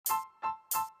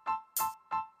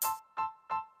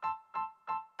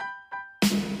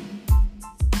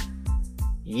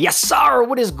Yes, sir.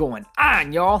 What is going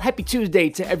on, y'all? Happy Tuesday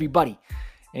to everybody.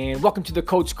 And welcome to the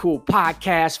Coach Cool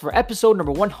podcast for episode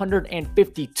number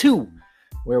 152,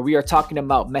 where we are talking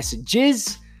about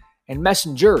messages and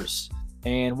messengers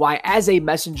and why, as a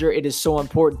messenger, it is so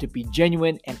important to be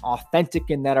genuine and authentic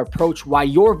in that approach. Why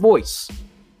your voice,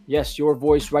 yes, your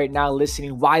voice right now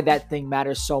listening, why that thing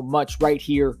matters so much right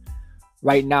here,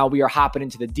 right now. We are hopping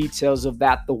into the details of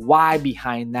that, the why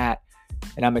behind that.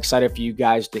 And I'm excited for you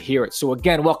guys to hear it. So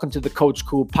again, welcome to the Coach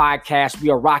Cool podcast. We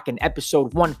are rocking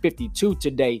episode 152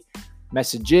 today,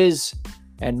 messages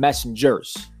and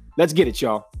messengers. Let's get it,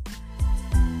 y'all.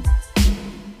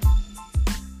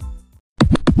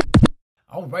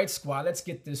 All right, squad, let's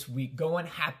get this week going.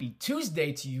 Happy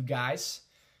Tuesday to you guys.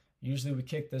 Usually we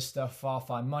kick this stuff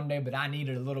off on Monday, but I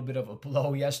needed a little bit of a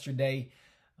blow yesterday.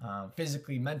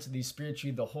 Physically, mentally,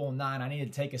 spiritually, the whole nine. I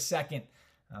needed to take a second.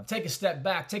 Take a step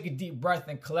back, take a deep breath,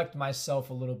 and collect myself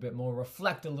a little bit more,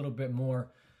 reflect a little bit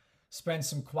more, spend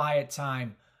some quiet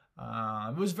time.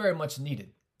 It was very much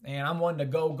needed. And I'm one to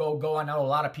go. I know a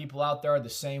lot of people out there are the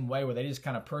same way, where they just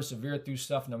kind of persevere through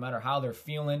stuff no matter how they're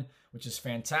feeling, which is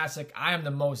fantastic. I am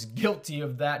the most guilty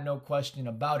of that, no question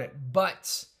about it.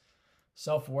 But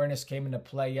self-awareness came into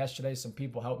play yesterday. Some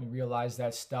people helped me realize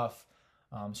that stuff.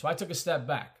 So I took a step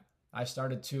back. I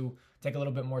started to take a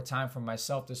little bit more time for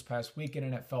myself this past weekend,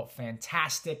 and it felt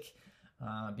fantastic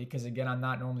because, again, I'm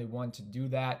not normally one to do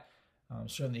that. I'm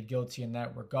certainly guilty in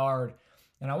that regard.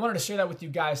 And I wanted to share that with you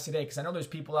guys today because I know there's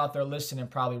people out there listening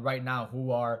probably right now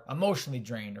who are emotionally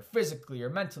drained or physically or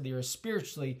mentally or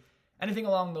spiritually, anything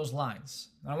along those lines.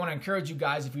 And I want to encourage you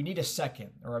guys, if you need a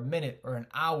second or a minute or an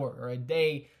hour or a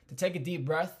day to take a deep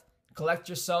breath, collect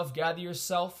yourself, gather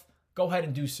yourself, go ahead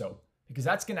and do so. Because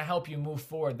that's going to help you move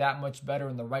forward that much better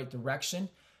in the right direction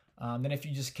than if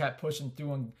you just kept pushing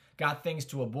through and got things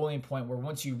to a boiling point where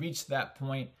once you reach that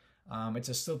point, it's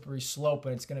a slippery slope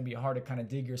and it's going to be hard to kind of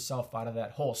dig yourself out of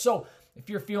that hole. So if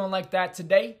you're feeling like that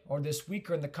today or this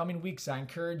week or in the coming weeks, I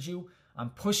encourage you, I'm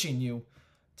pushing you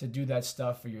to do that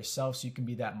stuff for yourself so you can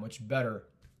be that much better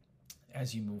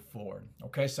as you move forward.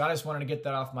 Okay, so I just wanted to get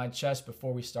that off my chest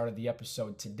before we started the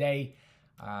episode today.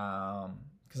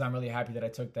 Because I'm really happy that I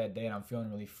took that day and I'm feeling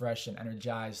really fresh and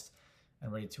energized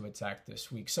and ready to attack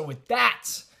this week. So with that,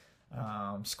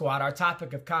 squad, our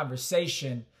topic of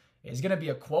conversation is going to be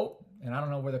a quote. And I don't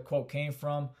know where the quote came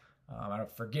from. I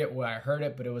forget where I heard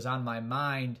it, but it was on my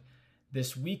mind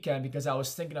this weekend because I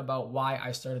was thinking about why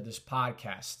I started this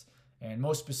podcast. And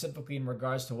most specifically in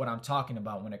regards to what I'm talking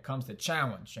about when it comes to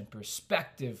challenge and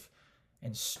perspective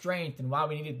and strength and why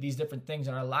we needed these different things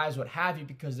in our lives, what have you,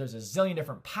 because there's a zillion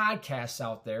different podcasts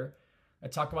out there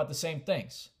that talk about the same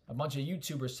things. A bunch of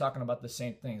YouTubers talking about the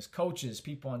same things, coaches,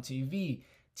 people on TV,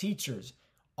 teachers.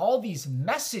 All these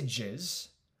messages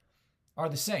are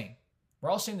the same. We're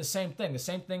all saying the same thing. The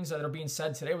same things that are being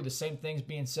said today were the same things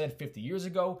being said 50 years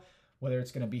ago, whether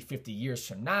it's going to be 50 years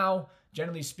from now.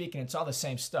 Generally speaking, it's all the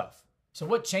same stuff. So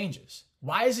what changes?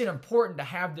 Why is it important to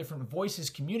have different voices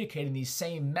communicating these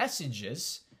same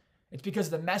messages? It's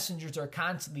because the messengers are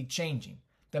constantly changing.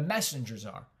 The messengers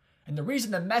are. And the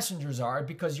reason the messengers are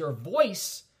because your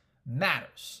voice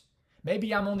matters.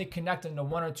 Maybe I'm only connecting to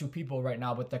one or two people right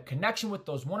now, but the connection with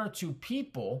those one or two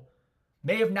people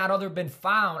may have not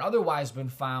otherwise been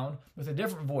found with a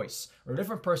different voice or a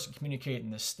different person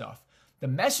communicating this stuff. The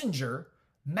messenger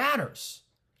matters.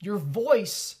 Your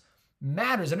voice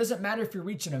matters. It doesn't matter if you're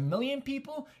reaching 1 million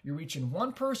people, you're reaching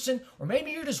one person, or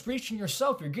maybe you're just reaching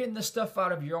yourself. You're getting this stuff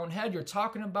out of your own head. You're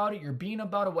talking about it. You're being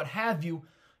about it, what have you.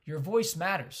 Your voice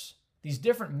matters. These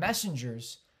different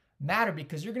messengers matter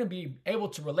because you're going to be able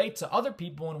to relate to other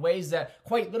people in ways that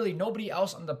quite literally nobody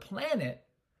else on the planet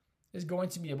is going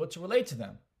to be able to relate to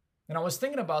them. And I was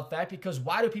thinking about that because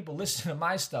why do people listen to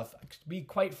my stuff? To be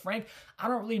quite frank, I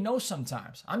don't really know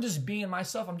sometimes. I'm just being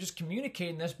myself. I'm just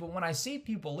communicating this. But when I see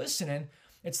people listening,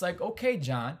 it's like, okay,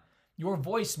 John, your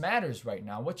voice matters right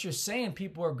now. What you're saying,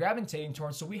 people are gravitating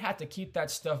towards. So we have to keep that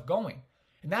stuff going.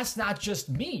 And that's not just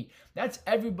me. That's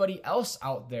everybody else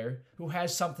out there who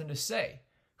has something to say,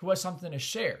 who has something to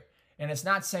share. And it's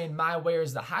not saying my way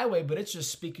is the highway, but it's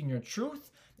just speaking your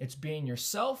truth. It's being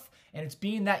yourself. And it's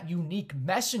being that unique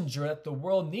messenger that the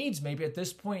world needs maybe at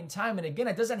this point in time. And again,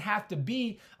 it doesn't have to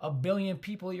be 1 billion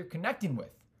people you're connecting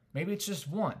with. Maybe it's just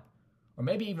one. Or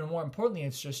maybe even more importantly,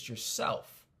 it's just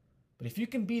yourself. But if you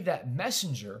can be that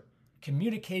messenger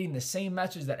communicating the same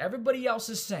message that everybody else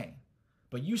is saying,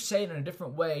 but you say it in a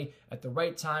different way at the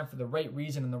right time for the right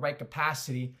reason in the right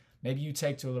capacity, maybe you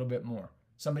take to a little bit more.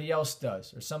 Somebody else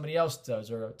does,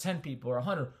 or 10 people, or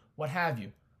 100, what have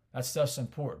you. That stuff's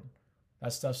important.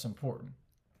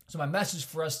 So my message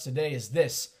for us today is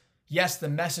this. Yes, the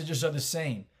messages are the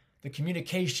same. The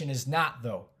communication is not,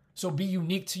 though. So be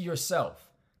unique to yourself.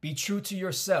 Be true to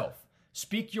yourself.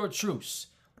 Speak your truths.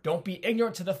 Don't be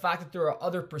ignorant to the fact that there are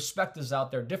other perspectives out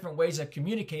there, different ways of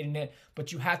communicating it,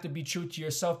 but you have to be true to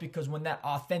yourself, because when that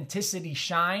authenticity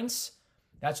shines,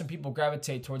 that's when people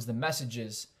gravitate towards the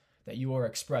messages that you are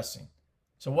expressing.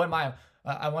 So what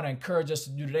I want to encourage us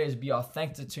to do today is be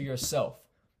authentic to yourself.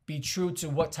 Be true to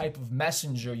what type of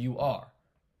messenger you are.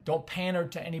 Don't pander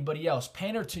to anybody else.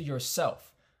 Pander to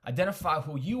yourself. Identify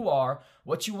who you are,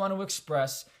 what you want to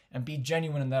express, and be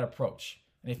genuine in that approach.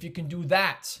 And if you can do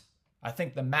that, I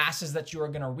think the masses that you are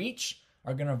going to reach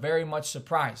are going to very much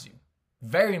surprise you.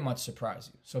 Very much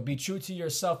surprise you. So be true to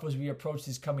yourself as we approach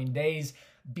these coming days.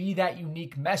 Be that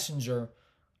unique messenger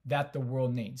that the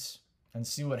world needs. And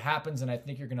see what happens. And I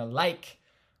think you're going to like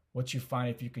what you find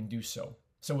if you can do so.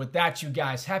 So with that, you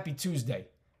guys, happy Tuesday.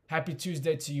 Happy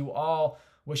Tuesday to you all.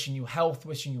 Wishing you health,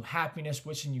 wishing you happiness,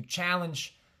 wishing you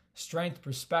challenge, strength,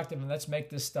 perspective, and let's make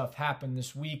this stuff happen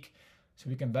this week so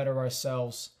we can better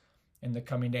ourselves in the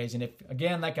coming days. And if,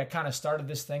 again, like I kind of started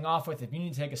this thing off with, if you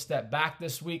need to take a step back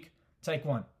this week, take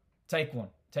one. Take one.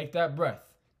 Take that breath.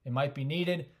 It might be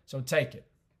needed, so take it.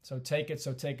 So take it,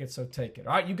 so take it, so take it.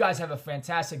 All right, you guys have a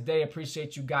fantastic day.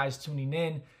 Appreciate you guys tuning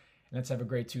in, and let's have a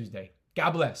great Tuesday.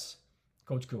 God bless.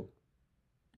 Coach Cool.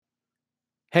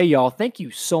 Hey, y'all. Thank you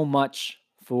so much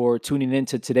for tuning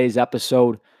into today's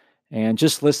episode and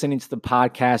just listening to the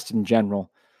podcast in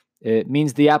general. It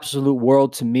means the absolute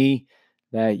world to me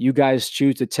that you guys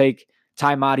choose to take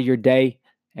time out of your day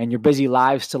and your busy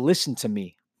lives to listen to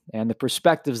me and the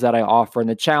perspectives that I offer and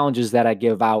the challenges that I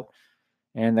give out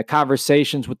and the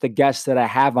conversations with the guests that I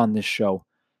have on this show.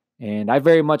 And I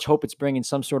very much hope it's bringing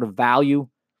some sort of value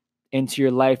into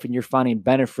your life and you're finding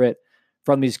benefit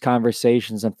from these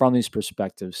conversations and from these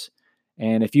perspectives.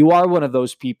 And if you are one of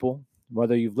those people,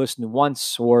 whether you've listened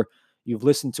once or you've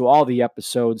listened to all the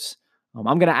episodes,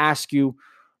 I'm going to ask you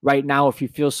right now, if you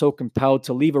feel so compelled,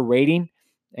 to leave a rating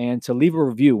and to leave a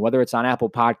review, whether it's on Apple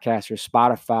Podcasts or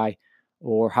Spotify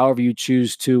or however you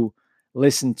choose to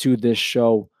listen to this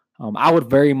show. I would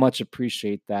very much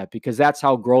appreciate that, because that's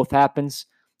how growth happens.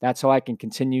 That's how I can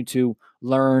continue to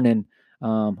learn and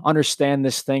understand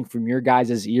this thing from your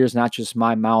guys' ears, not just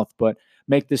my mouth, but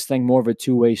make this thing more of a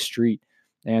two-way street.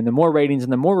 And the more ratings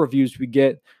and the more reviews we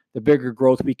get, the bigger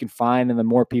growth we can find and the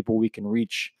more people we can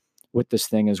reach with this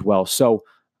thing as well. So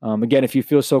again, if you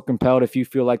feel so compelled, if you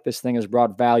feel like this thing has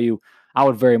brought value, I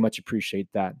would very much appreciate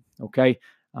that. Okay.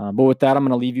 But with that, I'm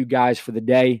going to leave you guys for the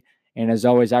day. And as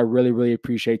always, I really, really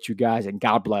appreciate you guys, and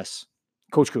God bless.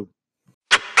 Coach Coop.